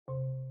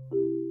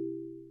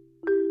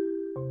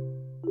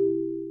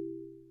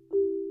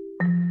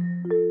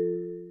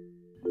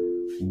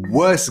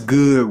What's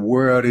good,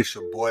 world? It's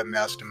your boy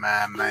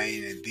Mastermind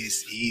Man, and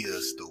this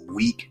is the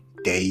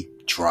weekday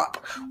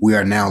drop. We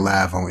are now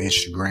live on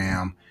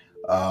Instagram,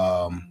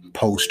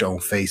 post on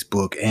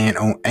Facebook, and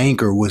on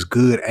Anchor. What's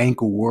good,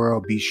 Anchor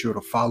World? Be sure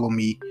to follow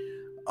me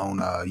on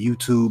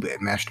YouTube at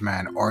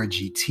Mastermind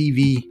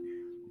RGTV,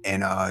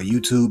 and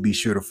YouTube. Be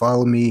sure to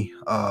follow me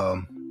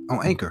on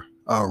Anchor.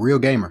 Real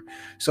Gamer.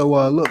 So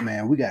look,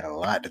 man, we got a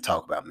lot to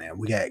talk about, man.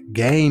 We got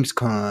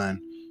Gamescom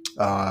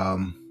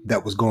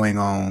that was going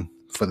on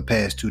for the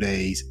past 2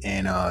 days,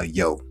 and I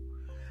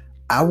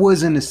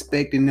wasn't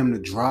expecting them to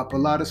drop a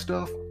lot of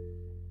stuff,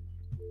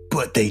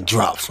 but they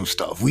dropped some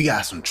stuff. We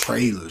got some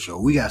trailers, yo.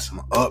 We got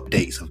some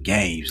updates of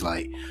games.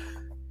 Like,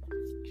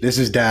 let's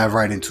just dive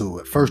right into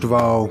it. First of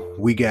all,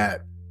 we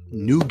got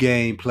new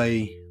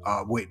gameplay.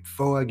 Wait,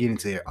 before I get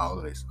into all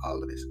of this,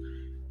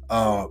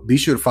 be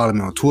sure to follow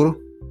me on Twitter,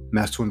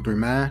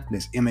 Master23Mind.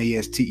 That's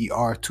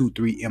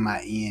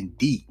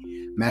MASTER23MIND.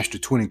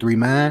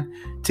 Master23Mind.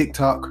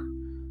 TikTok,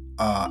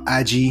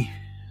 IG,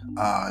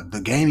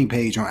 the gaming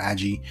page on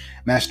IG,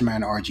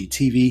 Mastermind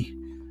RGTV,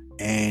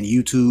 and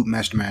YouTube,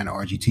 Mastermind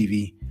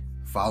RGTV.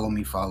 Follow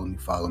me,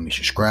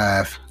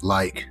 subscribe,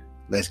 like,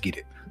 let's get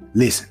it.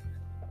 Listen,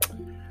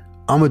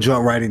 I'm gonna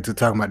jump right into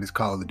talking about this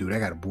Call of Duty. I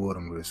got a board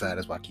on the side,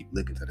 that's why I keep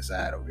looking to the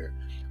side over here.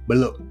 But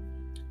look,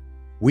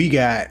 we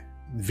got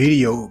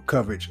video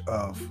coverage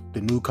of the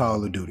new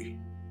Call of Duty,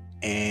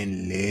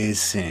 and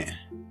listen,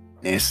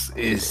 this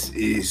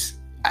is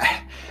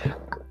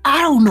I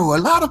don't know, a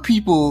lot of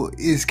people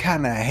is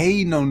kind of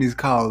hating on this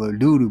Call of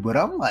Duty, but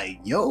I'm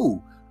like,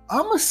 yo,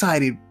 I'm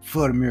excited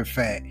for the mere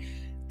fact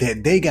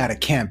that they got a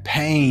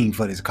campaign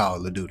for this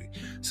Call of Duty.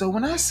 So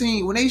when they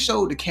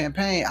showed the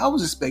campaign, I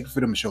was expecting for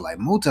them to show like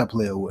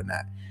multiplayer or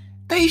whatnot.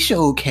 They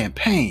showed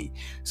campaign.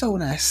 So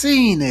when I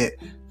seen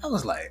it, I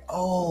was like,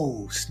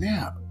 oh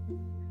snap,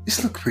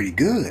 this looked pretty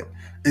good.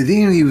 And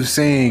then he was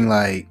saying,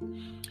 like,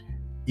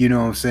 you know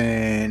what I'm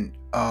saying,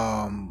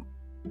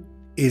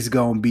 it's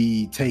gonna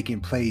be taking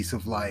place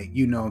of, like,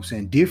 you know what I'm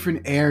saying,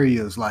 different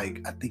areas.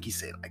 Like, I think he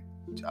said like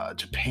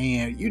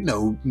Japan, you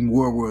know,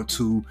 World War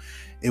II.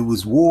 It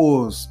was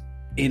wars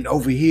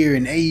over here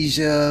in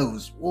Asia. It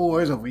was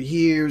wars over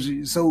here.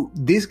 So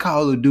this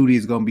Call of Duty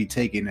is gonna be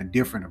taking a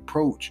different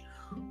approach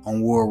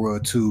on World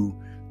War II,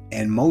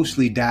 and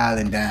mostly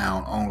dialing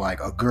down on like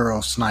a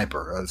girl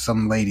sniper, or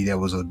some lady that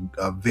was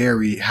a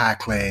very high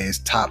class,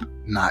 top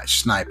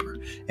notch sniper,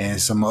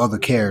 and some other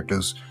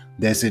characters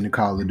that's in the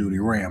Call of Duty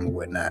realm or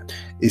whatnot.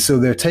 And so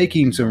they're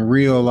taking some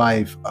real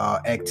life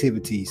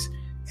activities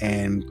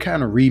and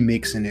kind of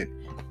remixing it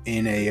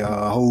in a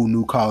whole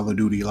new Call of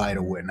Duty light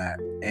or whatnot.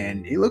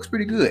 And it looks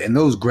pretty good. And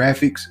those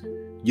graphics,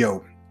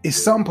 yo, it's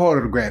some part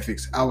of the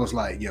graphics I was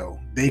like, yo,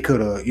 they could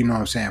have, you know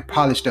what I'm saying,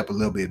 polished up a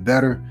little bit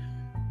better.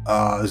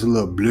 It's a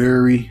little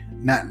blurry,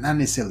 not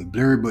necessarily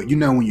blurry, but you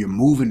know, when you're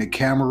moving the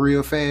camera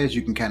real fast,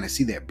 you can kind of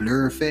see that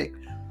blur effect.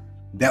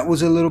 That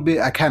was a little bit,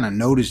 I kind of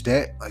noticed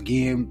that.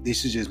 Again,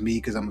 this is just me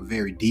because I'm a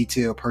very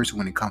detailed person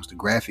when it comes to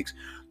graphics.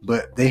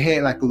 But they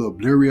had like a little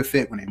blurry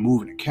effect when they're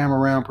moving the camera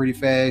around pretty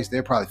fast.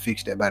 They'll probably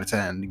fix that by the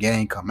time the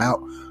game come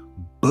out.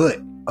 But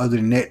other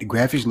than that, the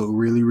graphics look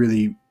really,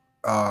 really,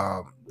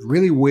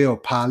 really well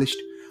polished.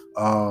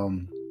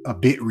 A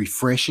bit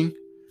refreshing.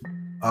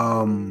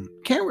 I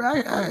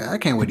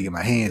can't wait to get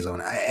my hands on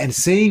it. And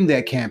seeing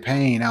that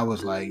campaign, I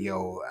was like,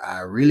 yo, I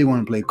really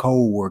want to play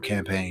Cold War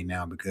campaign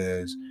now,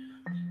 because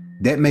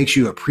that makes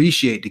you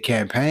appreciate the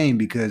campaign,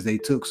 because they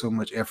took so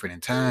much effort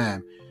and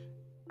time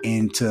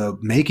into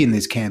making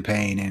this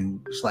campaign, and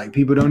it's like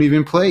people don't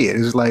even play it.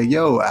 It's like,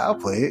 yo, I'll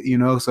play it, you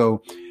know?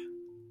 So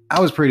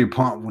I was pretty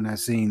pumped when I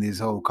seen this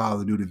whole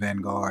Call of Duty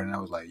Vanguard, and I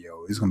was like,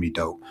 yo, it's gonna be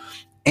dope.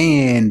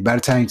 And by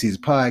the time you see this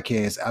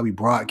podcast, I'll be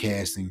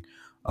broadcasting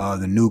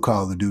the new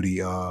Call of Duty,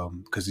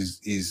 because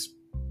it's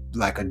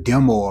like a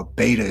demo or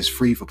beta is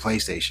free for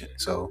PlayStation.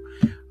 So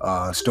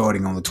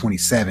starting on the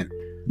 27th.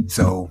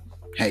 So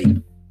hey,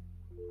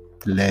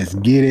 let's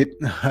get it.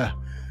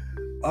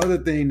 Other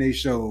thing they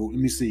showed,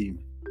 let me see.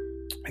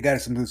 I got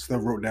some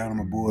stuff wrote down on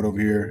my board over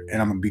here, and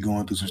I'm gonna be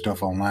going through some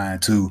stuff online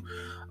too.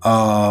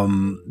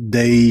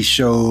 They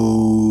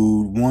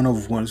showed one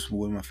of my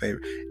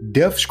favorite,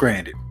 Death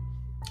Stranded.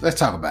 Let's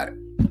talk about it.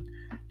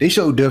 They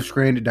showed Death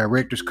Stranded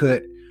director's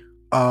cut.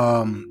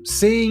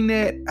 Seeing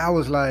that, I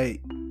was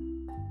like,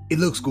 it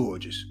looks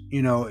gorgeous.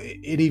 You know,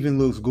 it even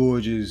looks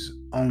gorgeous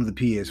on the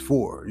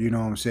PS4. You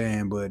know what I'm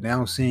saying? But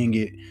now seeing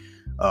it,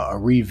 a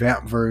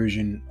revamped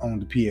version on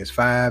the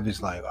PS5,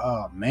 it's like,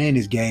 oh man,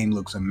 this game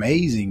looks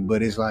amazing.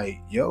 But it's like,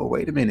 yo,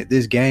 wait a minute,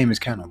 this game is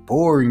kind of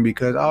boring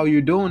because all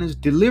you're doing is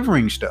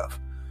delivering stuff.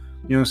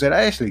 You know what I'm saying?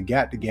 I actually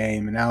got the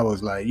game, and I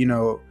was like, you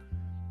know,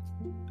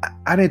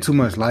 I didn't too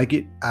much like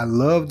it. I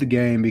love the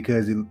game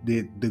because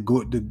the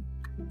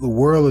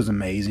world is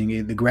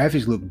amazing. The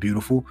graphics look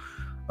beautiful.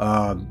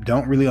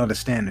 Don't really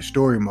understand the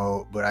story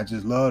mode, but I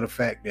just love the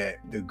fact that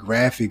the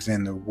graphics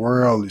and the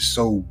world is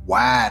so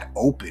wide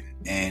open,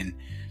 and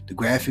the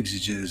graphics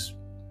is just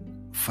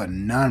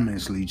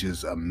phenomenally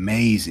just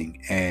amazing.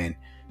 And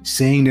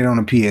seeing it on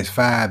the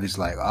PS5 is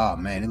like, oh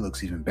man, it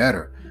looks even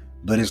better.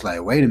 But it's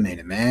like, wait a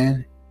minute,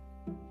 man.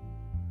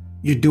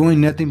 You're doing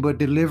nothing but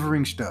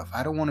delivering stuff.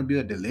 I don't want to be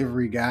a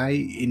delivery guy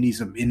in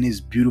this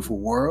beautiful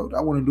world.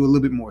 I want to do a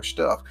little bit more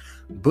stuff.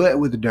 But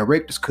with the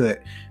director's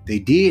cut, they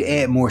did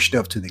add more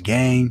stuff to the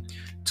game,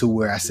 to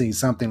where I seen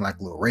something like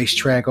a little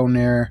racetrack on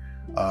there,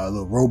 a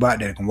little robot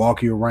that can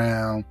walk you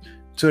around.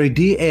 So they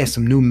did add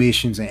some new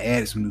missions and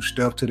added some new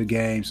stuff to the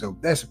game. So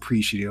that's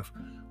appreciative.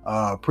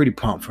 Pretty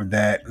pumped for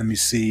that. Let me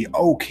see.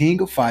 Oh,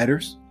 King of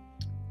Fighters.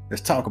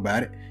 Let's talk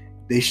about it.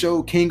 They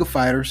showed King of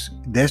Fighters.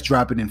 That's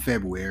dropping in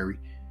February.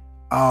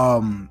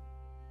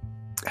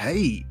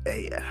 Hey,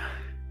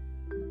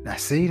 I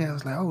see that. I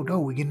was like, oh no,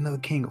 we get another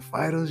King of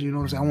Fighters. You know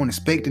what I'm saying? I wasn't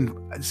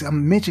expecting.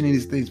 I'm mentioning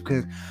these things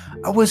because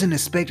I wasn't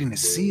expecting to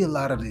see a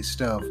lot of this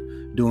stuff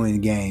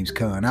during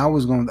Gamescom.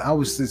 I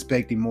was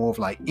expecting more of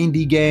like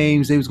indie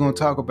games they was going to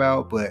talk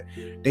about, but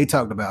they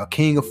talked about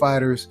King of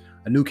Fighters,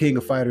 a new King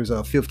of Fighters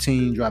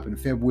 15 dropping in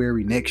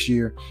February next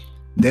year.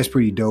 That's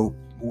pretty dope.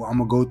 Well, I'm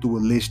gonna go through a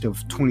list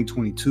of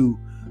 2022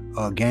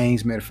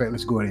 games. Matter of fact,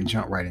 let's go ahead and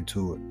jump right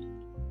into it.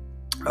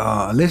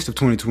 A list of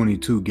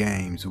 2022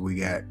 games that we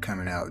got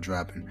coming out,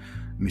 dropping.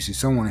 Let me see.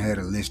 Someone had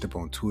a list up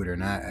on Twitter,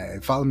 and I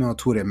follow me on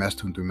Twitter at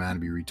Master23Man. I'll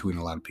be retweeting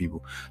a lot of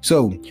people.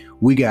 So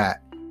we got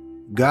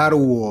God of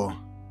War,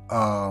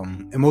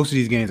 and most of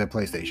these games are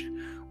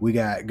PlayStation. We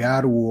got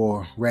God of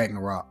War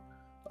Ragnarok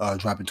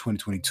dropping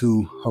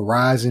 2022.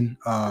 Horizon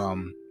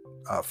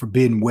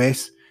Forbidden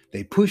West.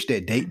 They pushed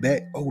that date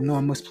back. Oh no,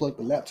 I must plug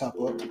the laptop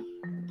up.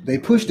 They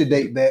pushed the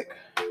date back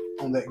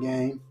on that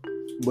game,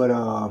 but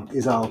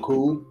it's all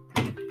cool.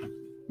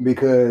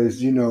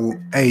 Because, you know,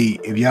 hey,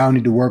 if y'all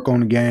need to work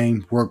on the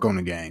game, work on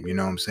the game. You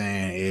know what I'm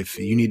saying? If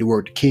you need to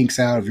work the kinks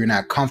out, if you're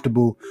not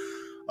comfortable,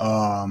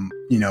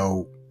 you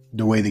know,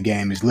 the way the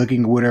game is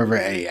looking or whatever,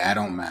 hey, I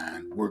don't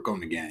mind. Work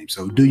on the game.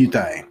 So do your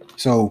thing.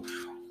 So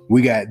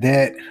we got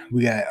that.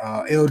 We got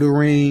Elden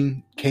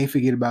Ring. Can't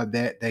forget about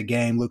that. That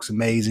game looks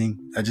amazing.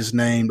 I just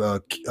named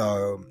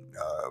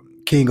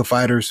King of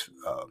Fighters.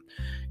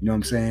 You know what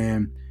I'm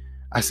saying?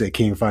 I said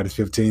King of Fighters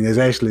 15. There's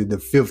actually the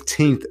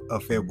 15th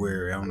of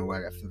February. I don't know why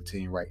I got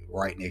 15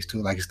 right next to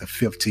it. Like it's the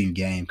 15th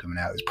game coming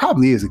out. It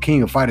probably is. The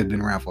King of Fighters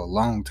been around for a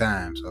long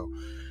time. So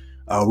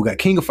we got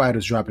King of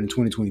Fighters dropping in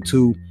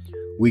 2022.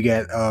 We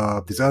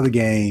got this other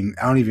game.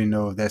 I don't even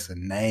know if that's a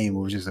name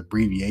or just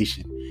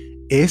abbreviation.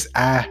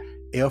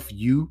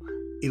 SIFU.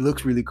 It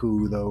looks really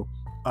cool though.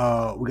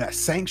 We got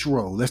Saints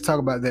Row. Let's talk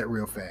about that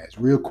real fast,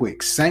 real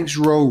quick. Saints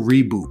Row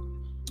reboot.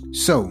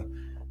 So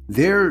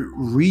they're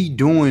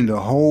redoing the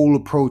whole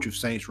approach of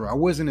Saints Row. I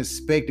wasn't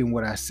expecting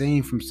what I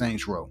seen from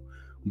Saints Row,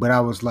 but I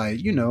was like,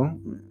 you know,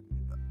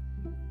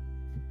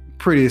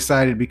 pretty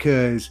excited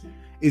because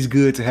it's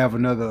good to have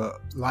another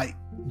like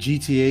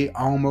GTA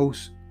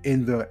almost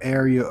in the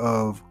area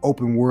of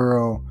open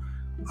world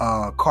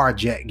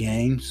carjack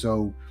game.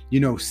 So, you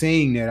know,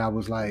 seeing that, I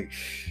was like,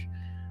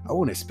 I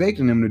wasn't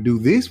expecting them to do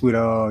this with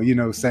you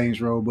know,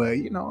 Saints Row, but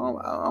you know,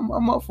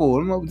 I'm up for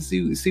it. I'm up to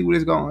see what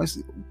it's going,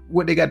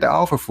 what they got to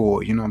offer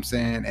for it. You know what I'm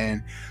saying?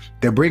 And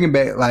they're bringing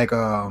back like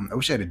I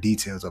wish I had the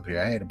details up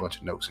here. I had a bunch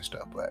of notes and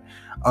stuff, but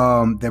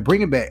they're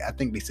bringing back. I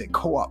think they said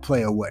co-op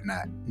play or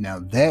whatnot. Now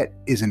that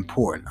is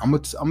important. I'm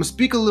gonna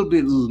speak a little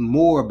bit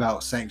more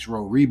about Saints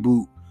Row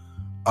reboot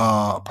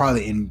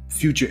probably in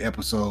future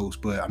episodes,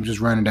 but I'm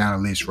just running down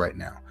a list right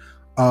now.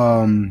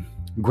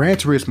 Gran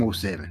Turismo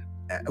 7.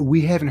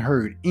 We haven't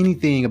heard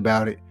anything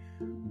about it,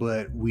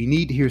 but we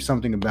need to hear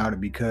something about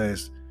it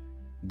because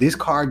this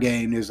car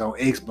game is on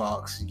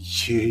Xbox.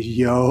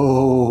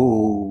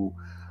 Yo,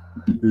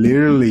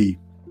 literally,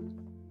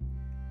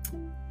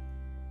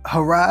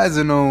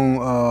 Horizon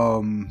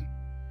on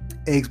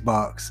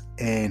Xbox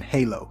and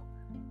Halo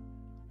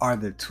are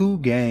the two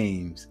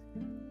games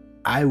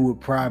I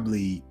would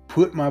probably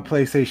put my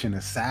PlayStation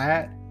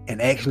aside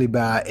and actually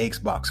buy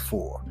Xbox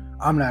for.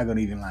 I'm not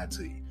gonna even lie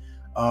to you.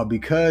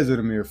 Because of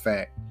the mere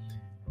fact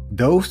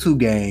those two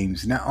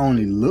games not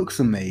only looks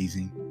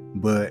amazing,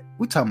 but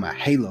we're talking about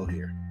Halo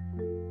here.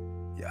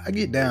 Yeah, I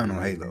get down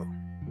on Halo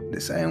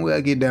the same way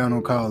I get down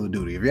on Call of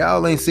Duty. If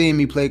y'all ain't seen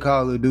me play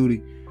Call of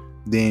Duty,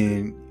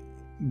 then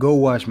go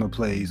watch my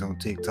plays on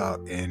TikTok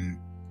and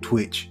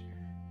Twitch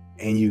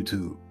and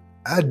YouTube.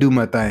 I do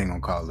my thing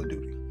on Call of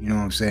Duty. You know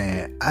what I'm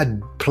saying? I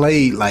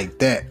played like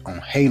that on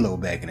Halo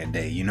back in the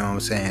day. You know what I'm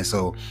saying?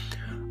 So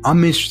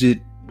I'm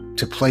interested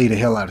to play the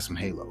hell out of some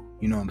Halo.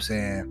 You know what I'm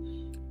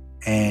saying?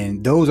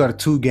 And those are the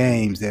two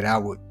games that I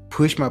would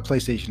push my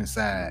PlayStation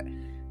aside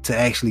to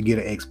actually get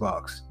an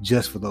Xbox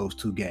just for those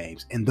two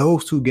games. And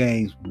those two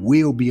games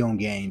will be on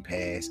Game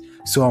Pass.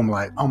 So I'm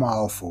like, I'm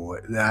all for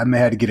it. I may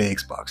have to get an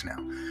Xbox now.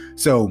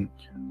 So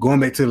going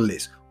back to the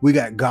list, we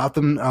got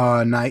Gotham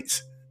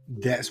Knights.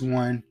 That's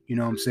one. You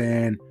know what I'm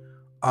saying?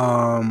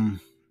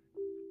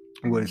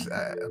 What is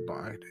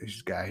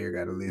this guy here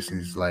got a list?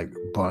 It's like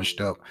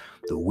bunched up.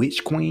 The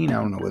Witch Queen. I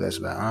don't know what that's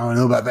about. I don't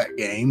know about that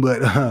game,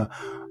 but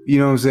you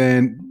know what I'm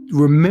saying?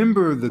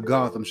 Remember the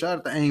Gotham. Shout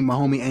out to my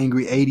homie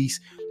Angry 80s.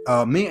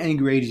 Me and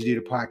Angry 80s did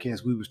a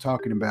podcast. We was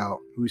talking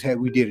about we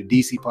did a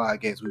DC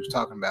podcast. We was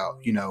talking about,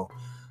 you know,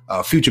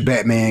 future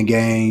Batman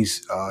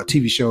games,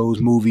 TV shows,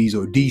 movies,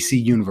 or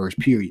DC Universe,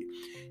 period.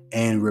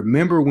 And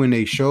remember when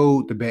they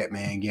showed the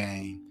Batman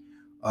game,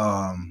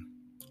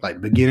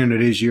 like beginning of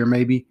this year,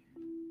 maybe,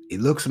 it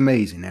looks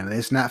amazing. Now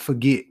let's not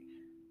forget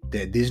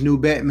that this new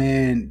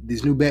Batman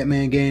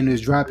game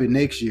that's dropping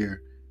next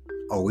year,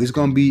 it's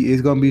gonna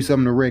be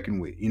something to reckon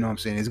with. You know what I'm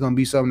saying? It's gonna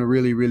be something to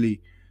really,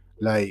 really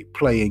like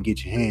play and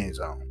get your hands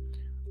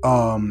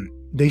on.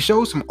 They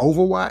showed some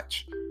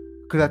Overwatch,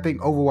 because I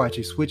think Overwatch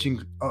is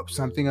switching up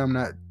something. I'm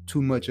not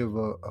too much of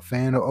a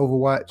fan of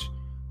Overwatch.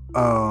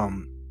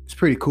 It's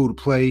pretty cool to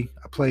play.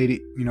 I played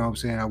it, you know what I'm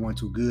saying? I wasn't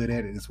too good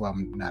at it. That's why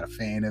I'm not a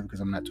fan of it, because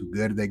I'm not too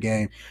good at that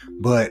game.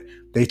 But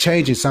they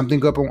changing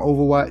something up on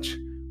Overwatch.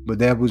 But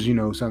that was,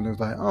 something that's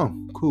like, oh,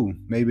 cool.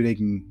 Maybe they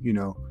can,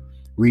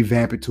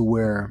 revamp it to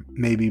where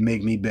maybe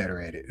make me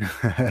better at it.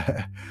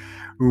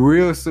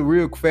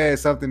 real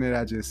fast, something that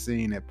I just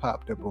seen that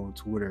popped up on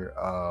Twitter.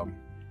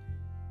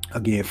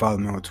 Again, follow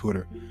me on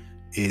Twitter.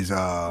 Is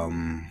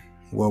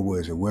what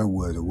was it?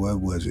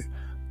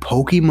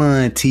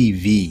 Pokemon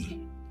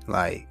TV.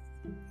 Like,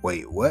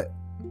 wait, what?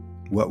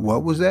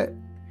 What was that?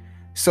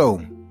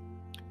 So,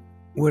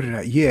 what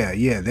did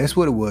yeah, that's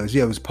what it was.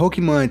 Yeah, it was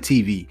Pokemon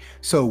TV.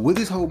 So with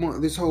this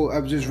whole I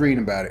was just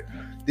reading about it.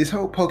 This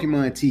whole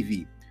Pokemon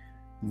TV.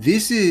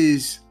 This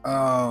is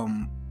Pokemon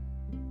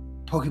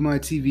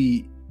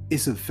TV.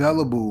 It's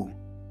available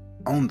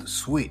on the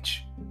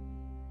Switch,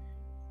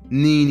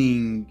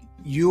 meaning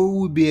you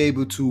would be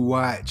able to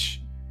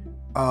watch,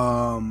 you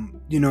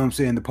know what I'm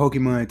saying, the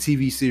Pokemon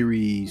TV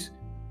series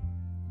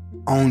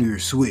on your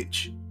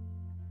Switch.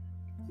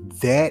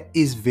 That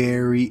is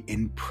very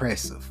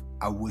impressive.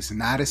 I was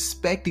not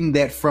expecting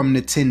that from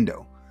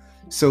Nintendo.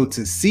 So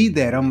to see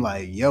that, I'm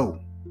like, yo,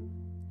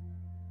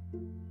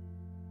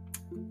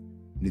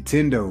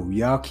 Nintendo,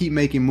 y'all keep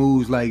making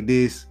moves like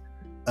this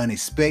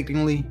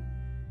unexpectedly.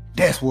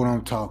 That's what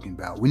I'm talking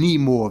about. We need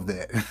more of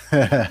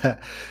that.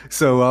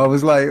 So I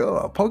was like,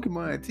 oh,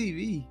 Pokemon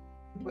TV.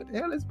 What the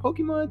hell is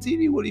Pokemon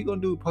TV? What are you going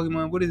to do with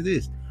Pokemon? What is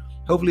this?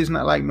 Hopefully it's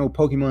not like no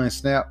Pokemon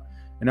Snap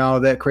and all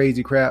that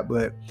crazy crap,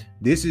 but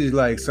this is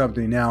like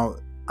something. Now,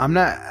 I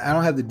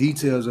don't have the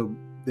details of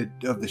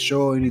the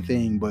show or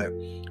anything, but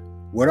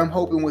what I'm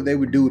hoping what they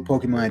would do with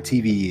Pokemon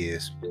TV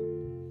is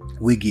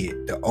we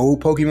get the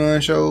old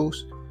Pokemon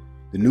shows,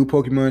 the new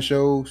Pokemon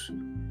shows,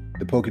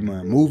 the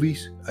Pokemon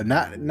movies,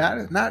 not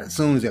as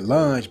soon as it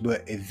launch,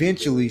 but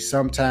eventually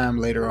sometime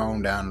later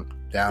on down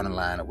the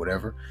line or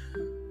whatever,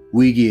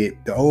 we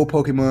get the old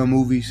Pokemon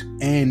movies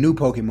and new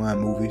Pokemon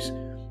movies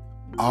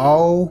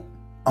all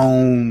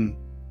on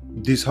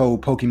this whole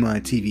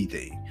Pokemon TV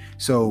thing.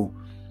 So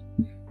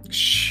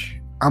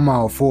I'm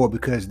all for it,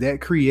 because that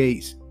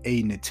creates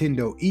a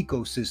Nintendo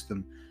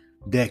ecosystem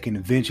that can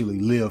eventually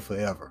live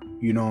forever.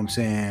 You know what I'm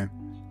saying?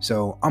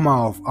 So I'm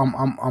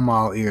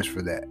all ears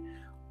for that.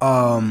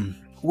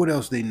 What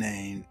else they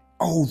named?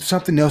 Oh,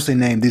 something else they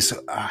named. This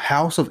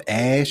House of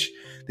Ash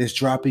that's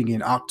dropping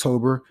in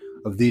October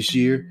of this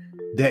year.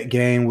 That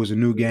game was a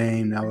new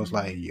game. And I was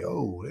like,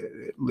 yo,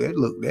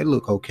 that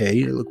look okay.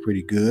 It looked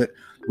pretty good.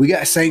 We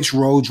got Saints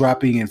Row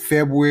dropping in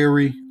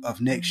February of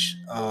next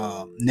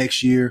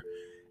year.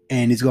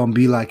 And it's going to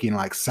be like in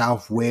like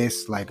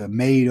Southwest, like a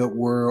made up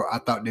world. I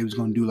thought they was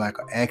going to do like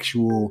an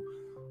actual,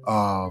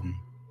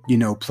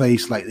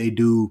 place like they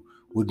do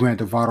with Grand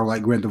Theft Auto,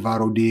 like Grand Theft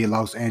Auto did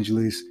Los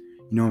Angeles,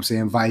 you know what I'm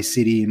saying? Vice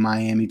City and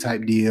Miami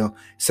type deal.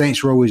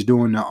 Saints Row is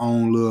doing their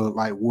own little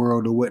like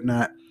world or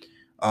whatnot.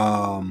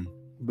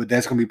 But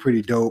that's going to be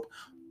pretty dope.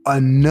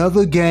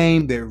 Another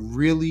game that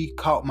really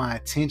caught my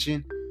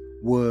attention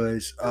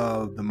was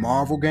the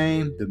Marvel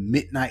game, The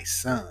Midnight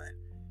Sun.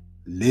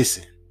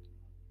 Listen.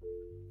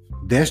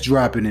 That's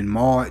dropping in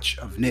March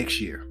of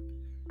next year.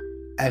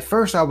 At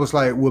first, I was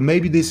like, well,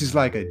 maybe this is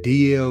like a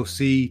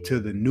DLC to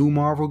the new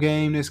Marvel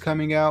game that's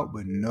coming out,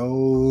 but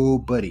no,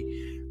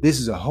 buddy. This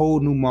is a whole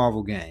new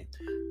Marvel game.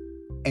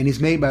 And it's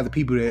made by the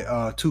people at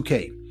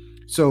 2K.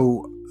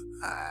 So,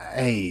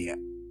 hey,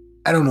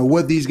 I don't know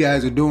what these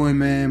guys are doing,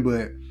 man,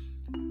 but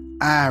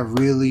I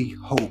really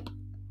hope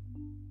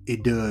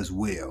it does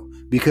well.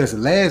 Because the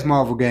last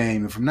Marvel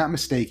game, if I'm not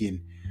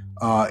mistaken,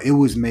 it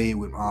was made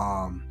with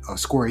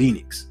Square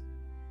Enix.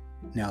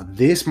 Now,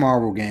 this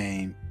Marvel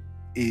game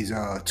is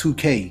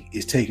 2K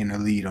is taking the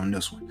lead on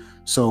this one.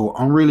 So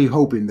I'm really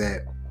hoping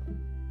that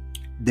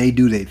they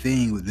do their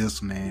thing with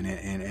this, man,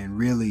 and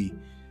really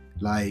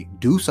like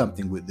do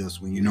something with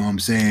this one. You know what I'm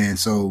saying?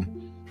 So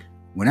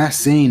when I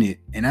seen it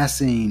and I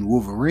seen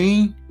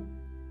Wolverine,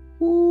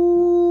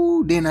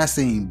 ooh, then I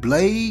seen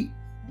Blade,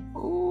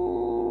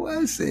 ooh,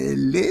 I said,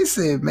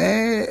 listen,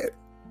 man,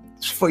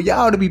 for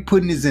y'all to be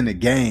putting this in a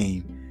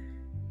game,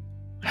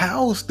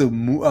 how's the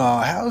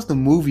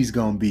movies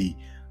gonna be?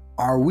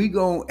 Are we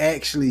gonna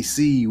actually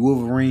see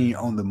Wolverine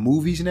on the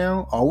movies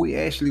now? Are we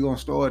actually gonna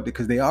start,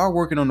 because they are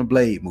working on the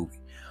Blade movie?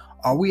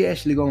 Are we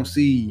actually gonna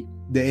see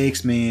the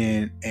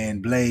X-Men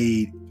and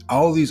Blade,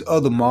 all these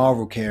other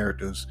Marvel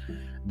characters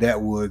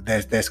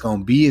that's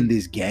gonna be in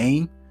this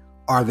game?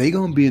 Are they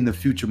gonna be in the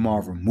future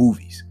Marvel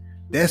movies?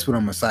 That's what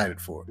I'm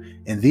excited for.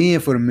 And then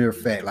for the mere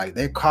fact, like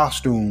their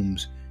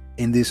costumes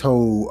in this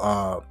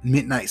whole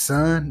Midnight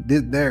Sun,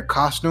 their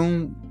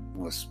costume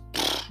was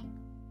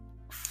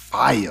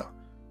fire.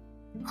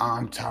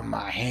 I'm talking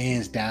about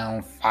hands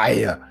down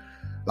fire.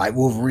 Like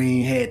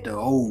Wolverine had the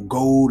old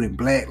gold and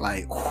black,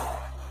 like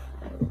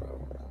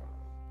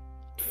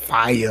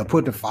fire.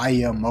 Put the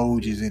fire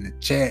emojis in the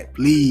chat,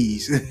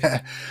 please.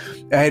 I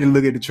had to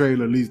look at the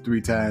trailer at least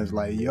 3 times.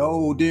 Like,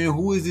 yo, then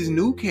who is this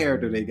new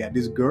character they got?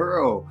 This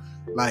girl.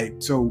 Like,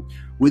 so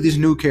with this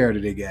new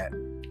character they got,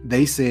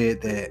 they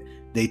said that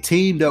they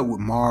teamed up with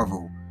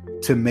Marvel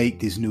to make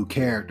this new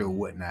character or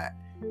whatnot.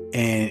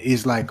 And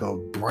it's like a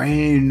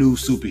brand new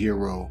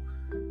superhero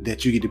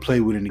that you get to play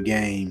with in the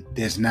game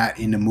that's not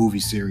in the movie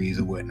series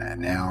or whatnot.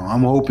 Now,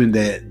 I'm hoping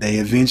that they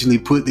eventually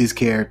put this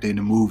character in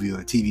the movie or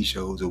TV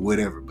shows or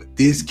whatever, but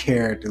this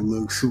character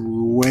looks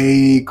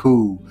way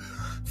cool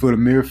for the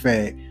mere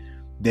fact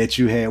that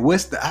you had,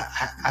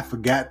 I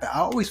forgot, I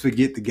always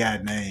forget the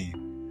guy's name.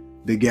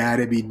 The guy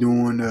that be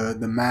doing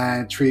the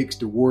mind tricks,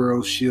 the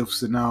world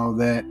shifts and all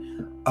that.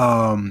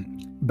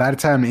 By the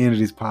time the end of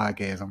this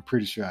podcast, I'm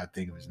pretty sure I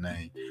think of his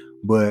name.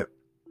 But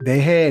they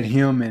had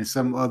him and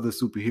some other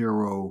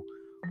superhero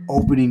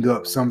opening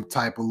up some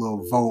type of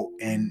little vote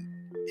and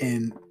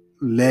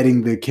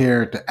letting the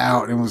character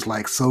out. It was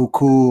like so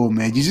cool,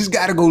 man. You just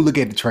got to go look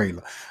at the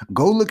trailer.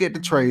 Go look at the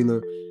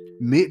trailer.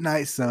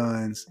 Midnight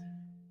Suns.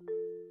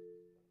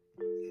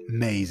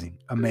 Amazing.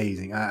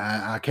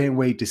 I can't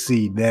wait to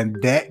see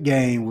that. That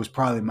game was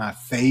probably my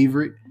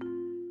favorite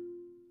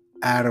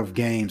out of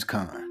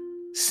Gamescom.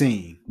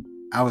 Seeing,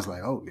 I was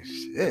like, oh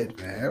shit,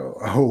 man.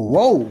 Oh,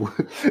 whoa.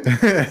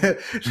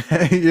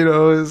 You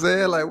know what I'm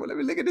saying? Like, well, let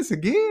me look at this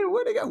again.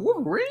 What they got?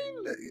 Wolverine?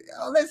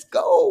 Oh, let's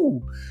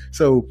go.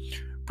 So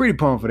pretty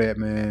pumped for that,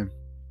 man.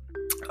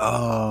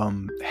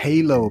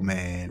 Halo,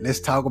 man. Let's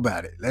talk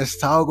about it.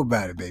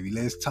 Baby.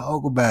 Let's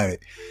talk about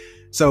it.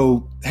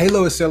 So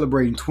Halo is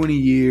celebrating 20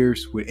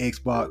 years with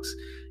Xbox.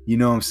 You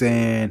know what I'm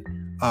saying?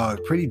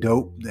 Pretty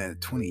dope.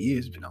 That 20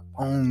 years has been a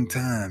long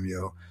time,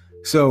 yo.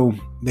 So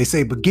they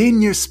say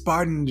begin your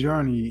Spartan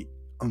journey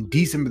on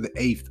December the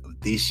 8th of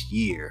this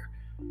year.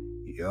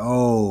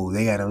 Yo,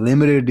 they got a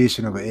limited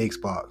edition of an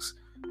Xbox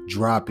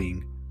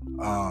dropping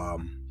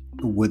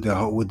with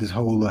this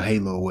whole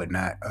Halo or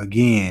whatnot.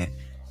 Again,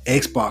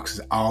 Xbox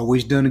has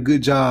always done a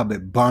good job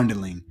at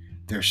bundling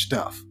their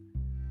stuff.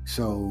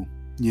 So,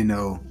 you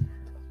know,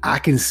 I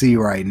can see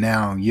right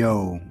now,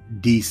 yo,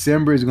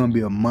 December is going to be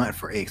a month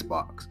for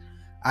Xbox.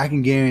 I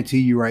can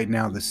guarantee you right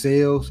now the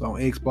sales on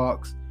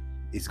Xbox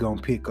is going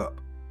to pick up.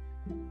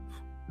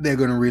 They're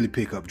going to really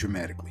pick up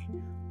dramatically.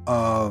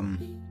 I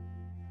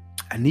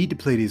need to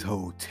play this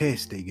whole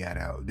test they got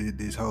out.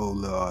 This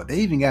whole, they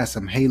even got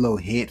some Halo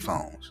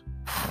headphones.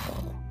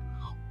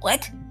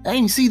 What? I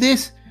didn't see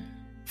this.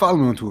 Follow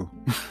me on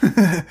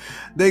Twitter.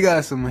 They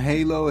got some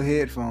Halo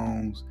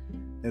headphones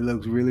that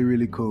looks really,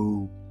 really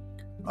cool.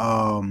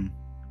 And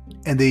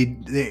they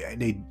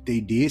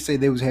did say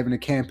they was having a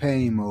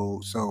campaign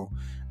mode, so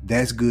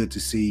that's good to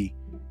see.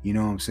 You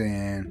know what I'm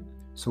saying?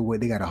 So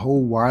what, they got a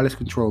whole wireless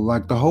controller,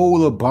 like the whole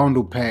little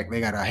bundle pack. They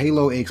got a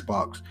Halo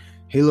Xbox,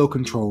 Halo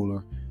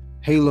controller,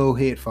 Halo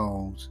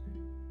headphones.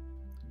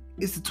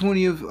 It's the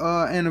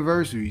 20th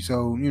anniversary,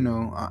 so you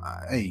know,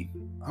 hey,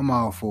 I'm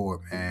all for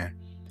it, man.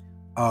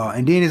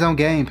 And then it's on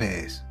Game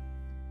Pass.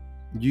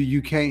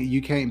 You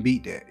can't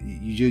beat that.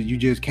 You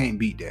just can't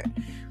beat that.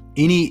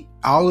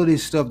 All of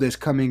this stuff that's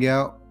coming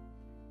out,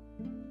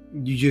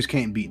 you just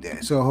can't beat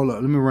that. So hold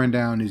up, let me run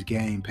down this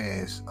Game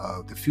Pass,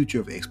 the future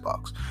of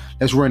Xbox.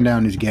 Let's run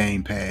down this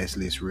Game Pass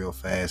list real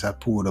fast. I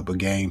pulled up a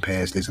Game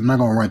Pass list. I'm not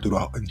gonna run through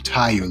the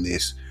entire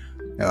list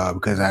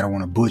because I don't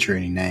want to butcher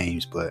any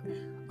names, but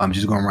I'm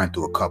just gonna run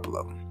through a couple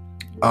of them.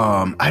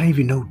 I didn't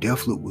even know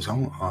Deathloop was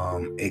on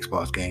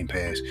Xbox Game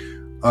Pass.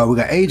 We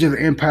got Age of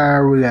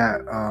Empire. We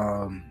got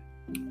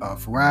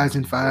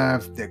Horizon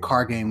 5. That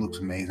car game looks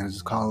amazing. I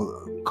just call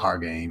it a car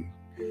game.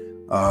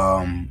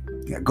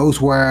 Got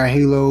Ghostwire,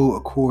 Halo,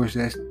 of course.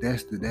 That's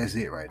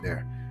it right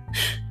there.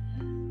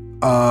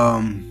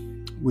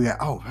 We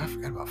got, I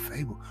forgot about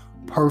Fable.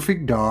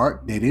 Perfect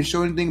Dark. They didn't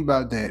show anything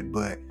about that,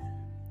 but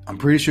I'm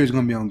pretty sure it's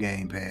gonna be on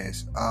Game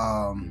Pass.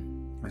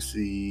 Let's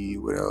see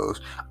what else.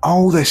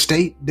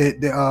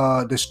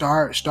 The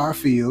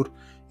Starfield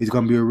is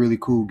gonna be a really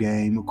cool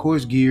game. Of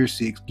course, Gears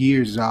 6.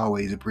 Gears is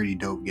always a pretty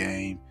dope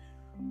game.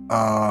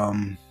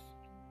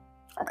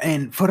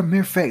 And for the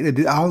mere fact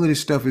that all of this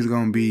stuff is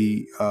gonna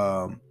be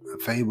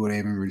Fable, they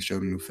haven't really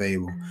showed me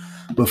Fable.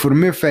 But for the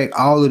mere fact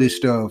all of this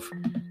stuff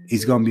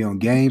is gonna be on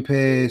Game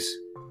Pass,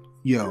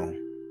 yo,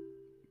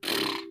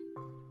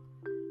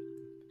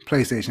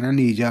 PlayStation, I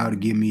need y'all to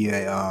give me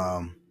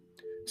a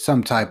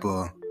some type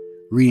of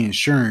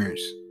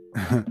reinsurance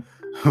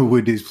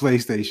with this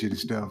PlayStation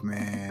stuff,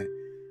 man.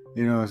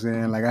 You know what I'm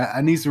saying? Like I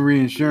need some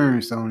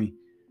reinsurance, Sony.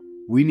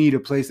 We need a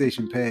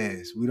PlayStation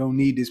Pass. We don't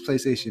need this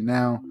PlayStation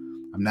Now.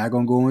 I'm not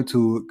gonna go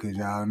into it because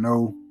y'all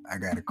know I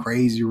got a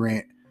crazy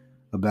rant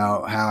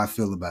about how I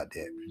feel about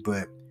that.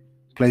 But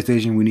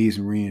PlayStation, we need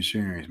some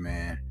reinsurance,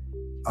 man.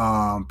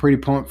 Pretty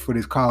pumped for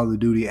this Call of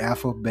Duty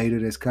Alpha beta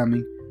that's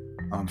coming.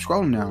 I'm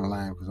scrolling down the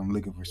line because I'm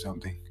looking for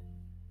something.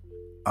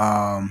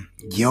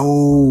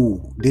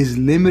 This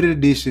limited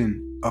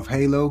edition of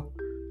Halo.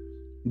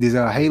 This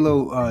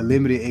Halo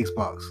limited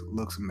Xbox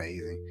looks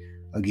amazing.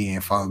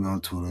 Again, follow me on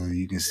Twitter.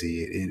 You can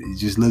see it.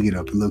 Just look it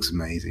up. It looks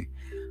amazing.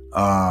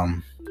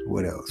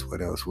 What else?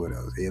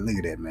 Yeah, look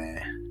at that,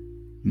 man.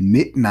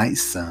 Midnight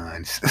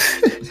Suns.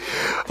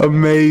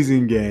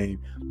 Amazing game.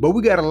 But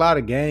we got a lot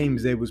of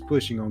games they was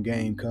pushing on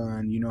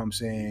Gamescom, you know what I'm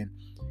saying?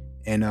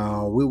 And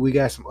we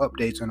got some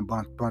updates on a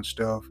bunch of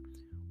stuff.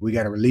 We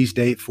got a release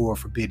date for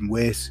Forbidden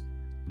West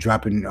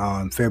dropping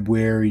in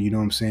February, you know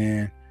what I'm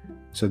saying?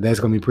 So that's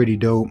going to be pretty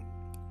dope.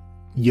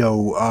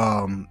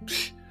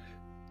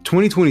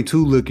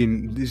 2022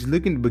 looking,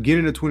 the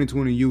beginning of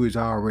 2020 is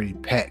already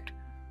packed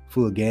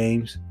full of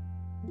games.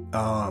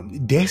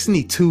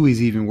 Destiny 2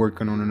 is even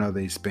working on another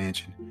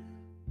expansion.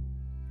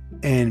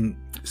 And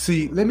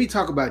see, let me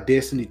talk about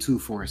Destiny 2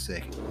 for a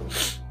second.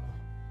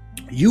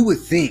 You would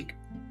think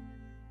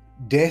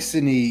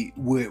Destiny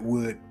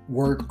would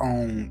work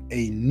on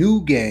a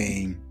new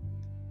game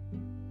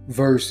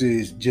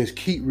versus just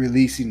keep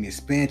releasing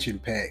expansion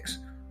packs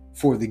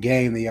for the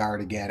game they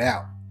already got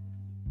out.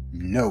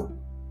 No.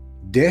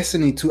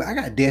 Destiny 2, I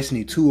got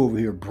Destiny 2 over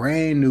here,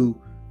 brand new,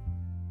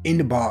 in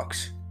the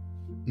box,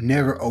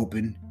 never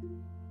opened,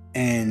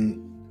 and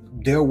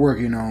they're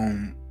working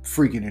on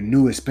freaking a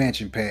new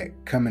expansion pack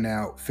coming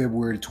out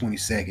February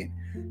 22nd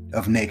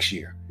of next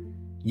year.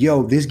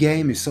 This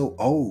game is so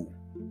old,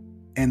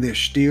 and they're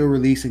still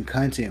releasing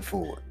content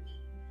for it.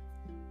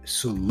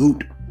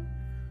 Salute.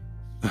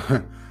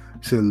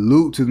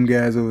 Salute to them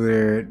guys over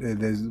there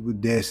that's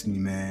with Destiny,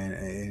 man.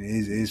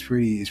 It's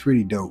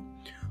pretty dope.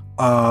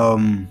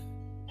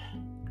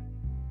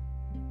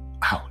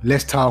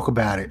 Let's talk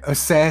about it.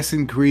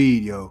 Assassin's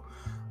Creed,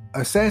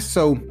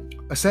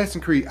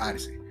 Assassin's Creed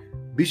Odyssey.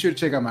 Be sure to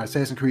check out my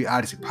Assassin's Creed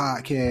Odyssey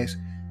podcast.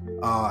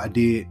 I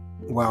did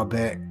a while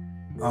back.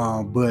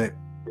 But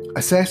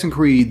Assassin's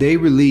Creed, they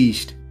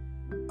released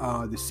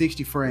the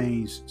 60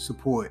 frames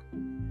support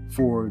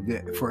for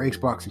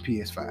Xbox and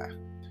PS5.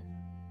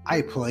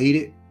 I played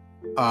it.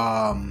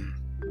 I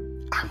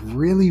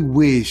really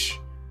wish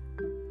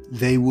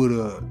they would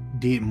have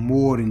did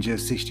more than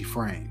just 60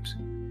 frames.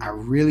 I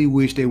really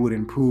wish they would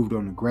have improved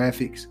on the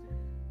graphics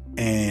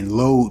and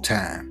load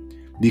time,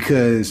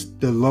 because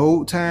the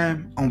load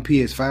time on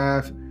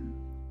PS5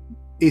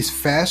 is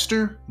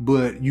faster,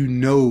 but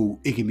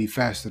it can be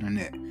faster than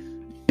that.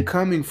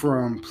 Coming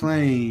from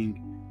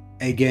playing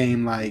a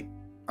game like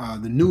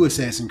the new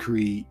Assassin's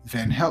Creed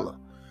Valhalla,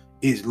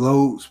 it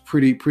loads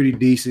pretty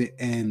decent,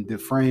 and the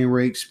frame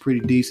rate's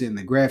pretty decent, and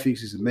the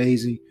graphics is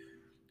amazing.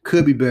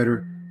 Could be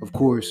better, of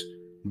course,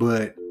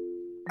 but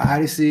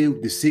Odyssey,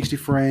 the 60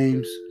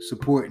 frames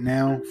support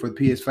now for the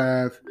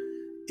PS5,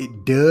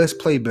 it does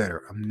play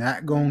better. I'm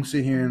not going to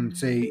sit here and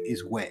say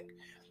it's whack.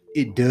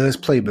 It does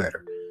play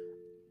better.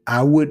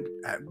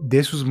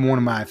 This was one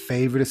of my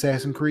favorite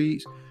Assassin's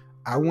Creeds.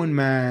 I wouldn't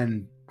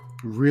mind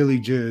really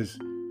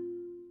just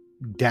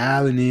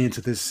dialing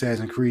into this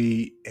Assassin's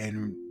Creed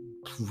and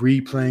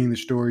replaying the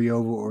story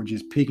over, or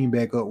just picking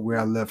back up where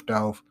I left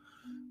off,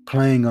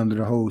 playing under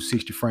the whole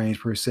 60 frames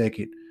per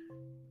second.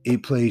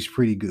 It plays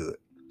pretty good.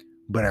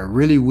 But I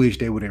really wish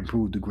they would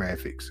improve the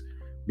graphics,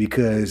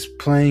 because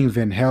playing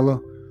Valhalla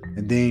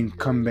and then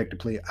coming back to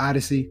play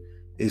Odyssey,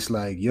 it's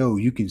like,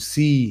 you can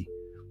see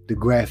the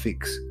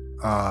graphics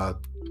a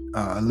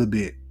little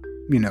bit,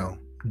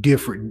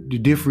 different. The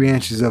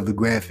differences of the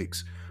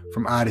graphics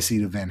from Odyssey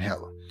to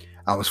Valhalla.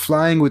 I was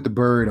flying with the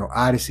bird on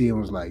Odyssey and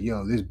was like,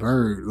 this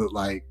bird looked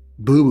like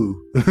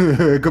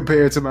boo-boo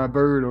compared to my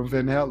bird on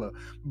Valhalla.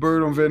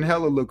 Bird on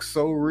Valhalla looks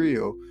so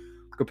real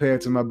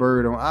compared to my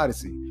bird on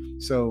Odyssey.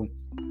 So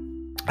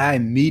I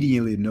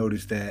immediately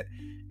noticed that,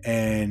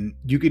 and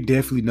you could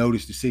definitely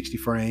notice the 60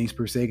 frames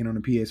per second on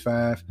the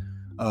PS5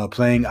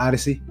 playing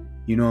Odyssey,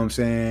 you know what I'm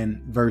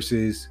saying,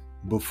 versus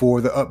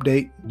before the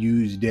update.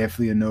 It's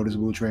definitely a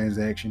noticeable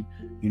transaction,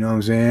 you know what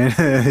I'm saying?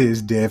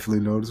 It's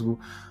definitely noticeable.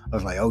 I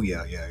was like,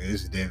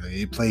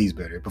 it plays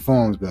better, it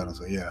performs better.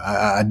 So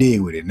I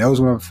dig with it. And that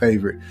was one of my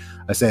favorite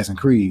Assassin's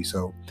Creed,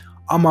 so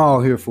I'm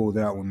all here for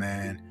that one,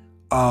 man.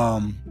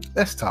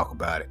 Let's talk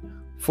about it.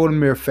 For the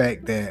mere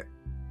fact that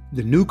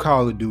the new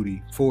Call of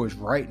Duty, for us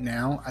right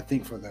now, I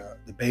think for the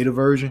beta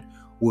version,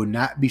 will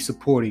not be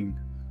supporting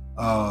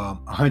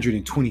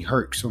 120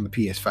 hertz on the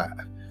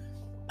PS5.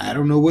 I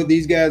don't know what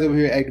these guys over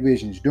here at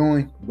Activision is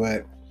doing,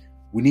 but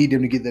we need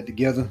them to get that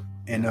together.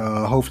 And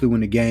hopefully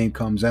when the game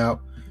comes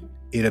out,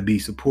 it'll be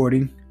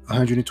supporting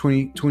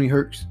 120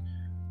 hertz.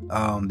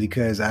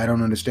 Because I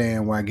don't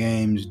understand why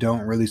games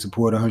don't really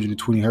support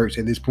 120 hertz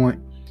at this point.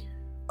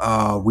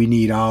 We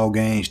need all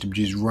games to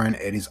just run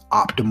at its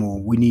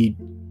optimal. We need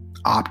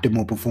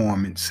optimal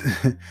performance.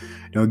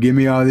 Don't give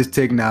me all this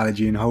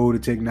technology and hold the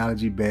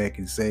technology back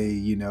and say,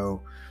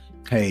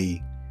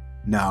 hey,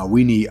 no,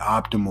 we need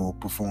optimal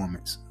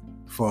performance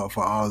for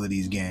all of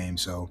these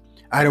games. So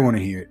I don't want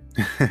to hear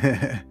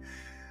it.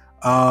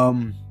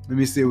 Let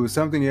me see. It was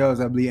something else.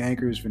 I believe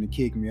Anchor is going to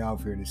kick me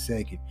off here in a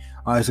second.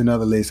 It's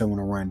another list I want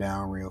to run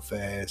down real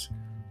fast.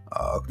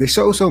 They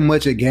show so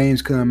much at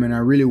Gamescom, and I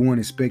really wasn't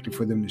expecting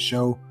for them to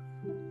show.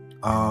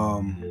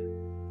 What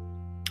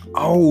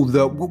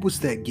was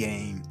that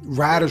game?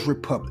 Riders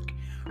Republic.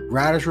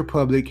 Riders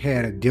Republic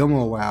had a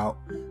demo out.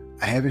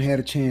 I haven't had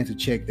a chance to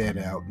check that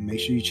out. Make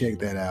sure you check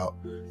that out.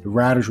 The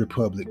Riders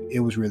Republic. It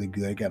was really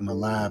good. I got my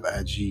live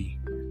IG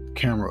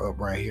camera up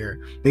right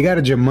here. They got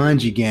a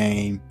Jumanji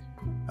game.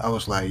 I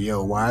was like,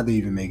 yo, why are they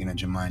even making a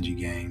Jumanji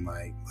game?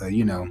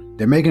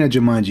 They're making a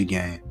Jumanji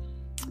game.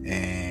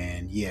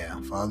 And yeah,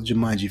 for all the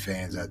Jumanji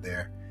fans out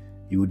there,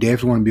 you would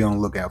definitely want to be on the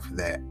lookout for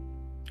that.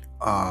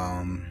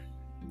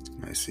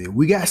 Let's see.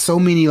 We got so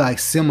many like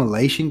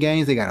simulation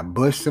games. They got a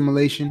bus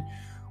simulation.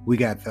 We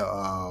got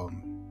the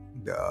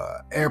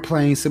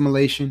airplane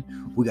simulation.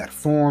 We got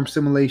farm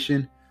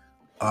simulation.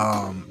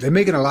 They're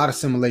making a lot of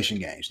simulation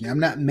games. Now, I'm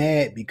not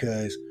mad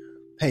because,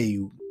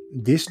 hey,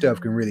 this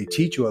stuff can really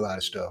teach you a lot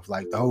of stuff.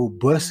 Like the whole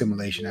bus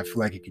simulation, I feel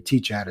like it can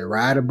teach you how to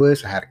ride a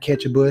bus, how to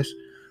catch a bus.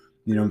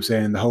 You know what I'm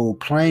saying? The whole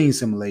plane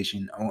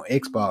simulation on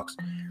Xbox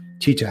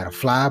teach you how to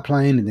fly a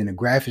plane, and then the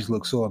graphics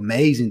look so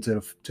amazing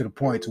to the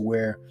point to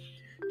where,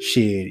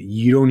 shit,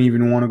 you don't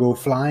even want to go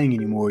flying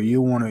anymore.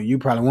 You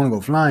probably want to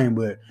go flying,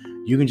 but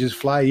you can just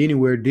fly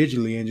anywhere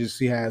digitally and just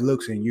see how it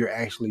looks, and you're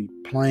actually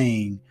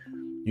flying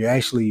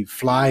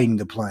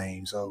the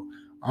plane. So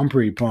I'm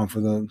pretty pumped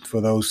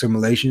for those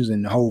simulations,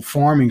 and the whole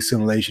farming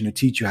simulation to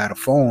teach you how to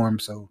farm.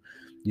 So,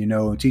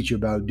 teach you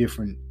about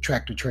different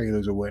tractor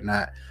trailers or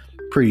whatnot.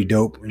 Pretty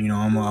dope.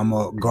 I'm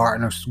a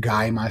gardener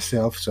guy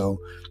myself. So,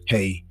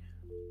 hey,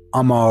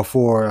 I'm all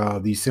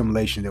for these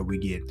simulations that we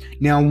get.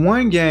 Now,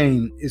 one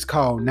game is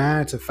called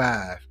 9 to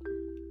 5.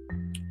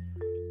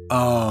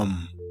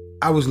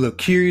 I was a little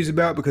curious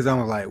about because I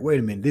was like, wait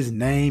a minute, this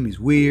name is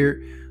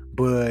weird,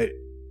 but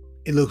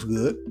it looks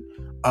good.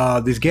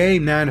 This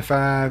game 9 to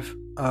 5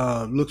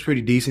 looks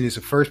pretty decent. It's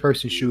a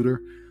first-person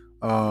shooter.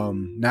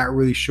 Not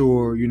really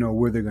sure,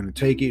 where they're gonna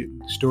take it,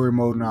 story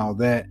mode and all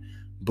that.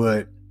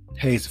 But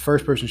hey, it's a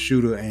first-person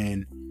shooter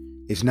and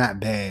it's not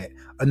bad.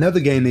 Another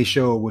game they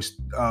showed was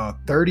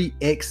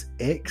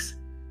 30XX.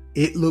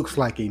 It looks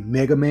like a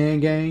Mega Man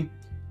game,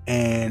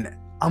 and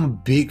I'm a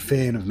big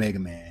fan of Mega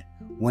Man.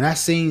 When I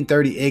seen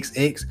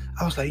 30XX,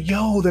 I was like,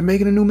 yo, they're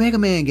making a new Mega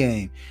Man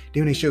game.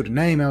 Then when they showed the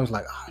name, I was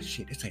like, oh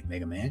shit, this ain't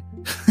Mega Man.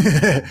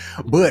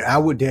 But I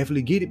would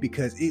definitely get it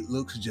because it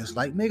looks just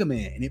like Mega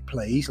Man and it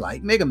plays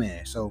like Mega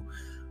Man. So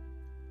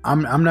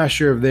I'm not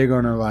sure if they're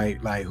gonna like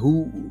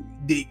who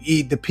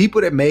the people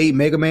that made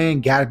Mega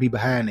Man gotta be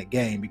behind that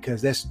game,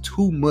 because that's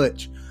too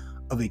much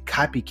of a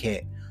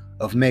copycat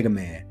of Mega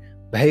Man.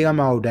 But hey,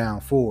 I'm all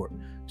down for it.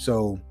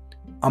 So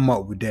I'm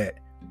up with that.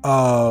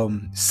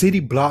 City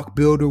Block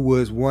Builder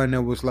was one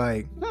that was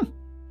like,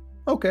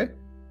 okay.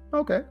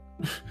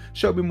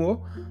 Show me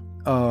more.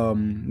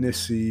 Let's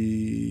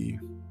see.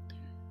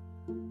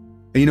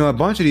 A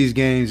bunch of these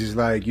games is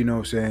like,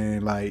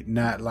 like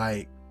not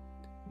like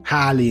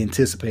highly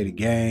anticipated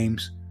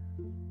games.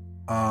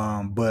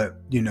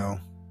 But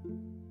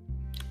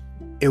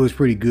it was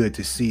pretty good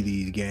to see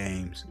these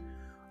games.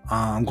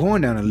 I'm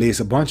going down the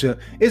list.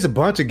 It's a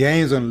bunch of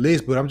games on the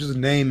list, but I'm just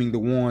naming the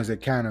ones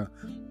that kind of,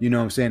 that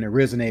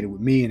resonated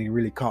with me and it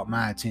really caught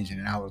my attention.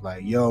 And I was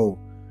like, yo,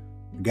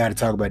 we got to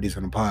talk about this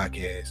on the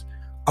podcast.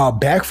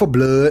 Back for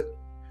Blood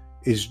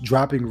is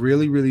dropping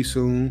really, really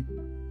soon.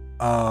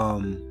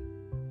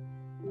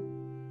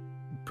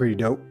 Pretty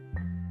dope.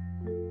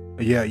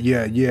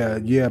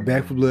 Yeah.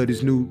 Back for Blood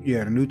is new.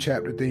 Yeah, the new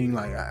chapter thing.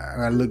 Like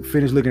I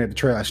finished looking at the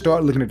trailer. I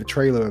started looking at the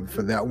trailer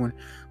for that one,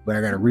 but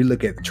I got to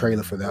relook at the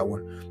trailer for that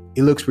one.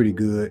 It looks pretty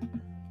good.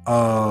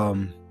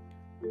 And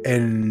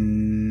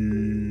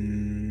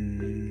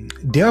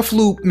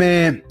Deathloop,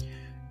 man.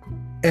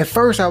 At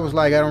first, I was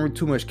like, I don't really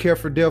too much care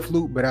for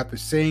Deathloop, but after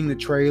seeing the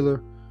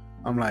trailer,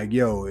 I'm like,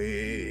 yo,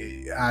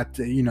 I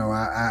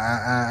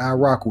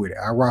rock with it.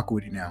 I rock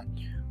with it now.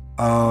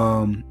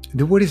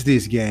 What is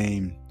this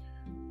game?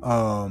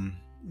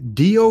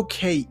 DOKEV.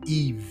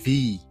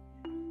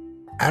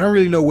 I don't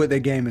really know what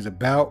that game is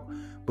about,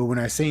 but when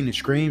I seen the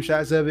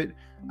screenshots of it,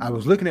 I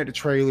was looking at the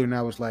trailer and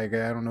I was like,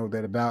 I don't know what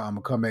that about. I'm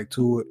gonna come back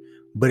to it.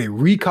 But it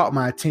re-caught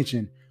my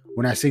attention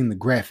when I seen the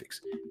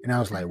graphics. And I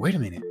was like, wait a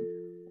minute.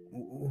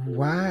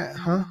 Why?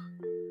 Huh?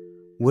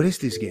 What is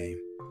this game?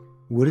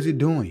 What is it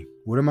doing?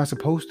 What am I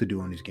supposed to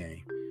do in this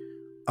game?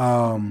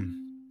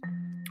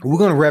 We're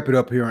gonna wrap it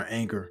up here on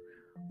Anchor,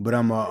 but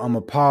I'm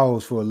a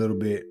pause for a little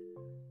bit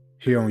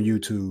here on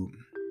YouTube.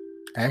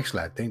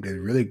 Actually, I think that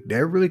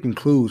really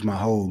concludes my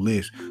whole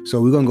list.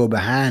 So we're gonna go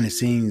behind the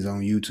scenes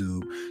on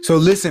YouTube. So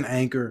listen,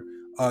 Anchor,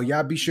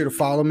 y'all be sure to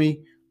follow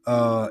me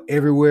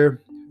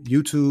everywhere.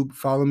 YouTube,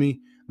 follow me,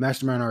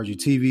 Mastermind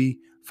RGTV.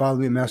 Follow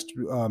me,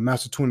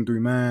 Master 23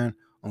 Man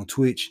on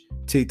Twitch,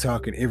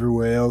 TikTok, and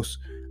everywhere else.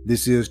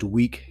 This is the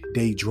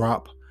weekday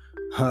drop.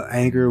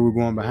 Anchor, we're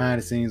going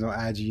behind the scenes on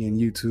IG and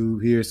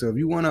YouTube here. So if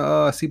you want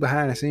to see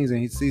behind the scenes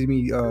and see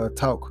me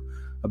talk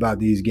about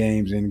these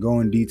games and go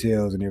in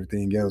details and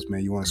everything else,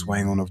 man, you want to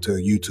swing on over to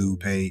a YouTube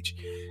page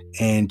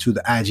and to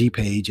the IG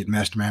page at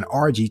Mastermind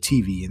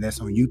RGTV, and that's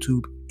on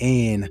YouTube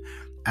and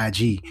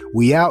IG.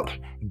 We out.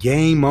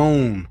 Game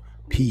on.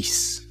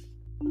 Peace.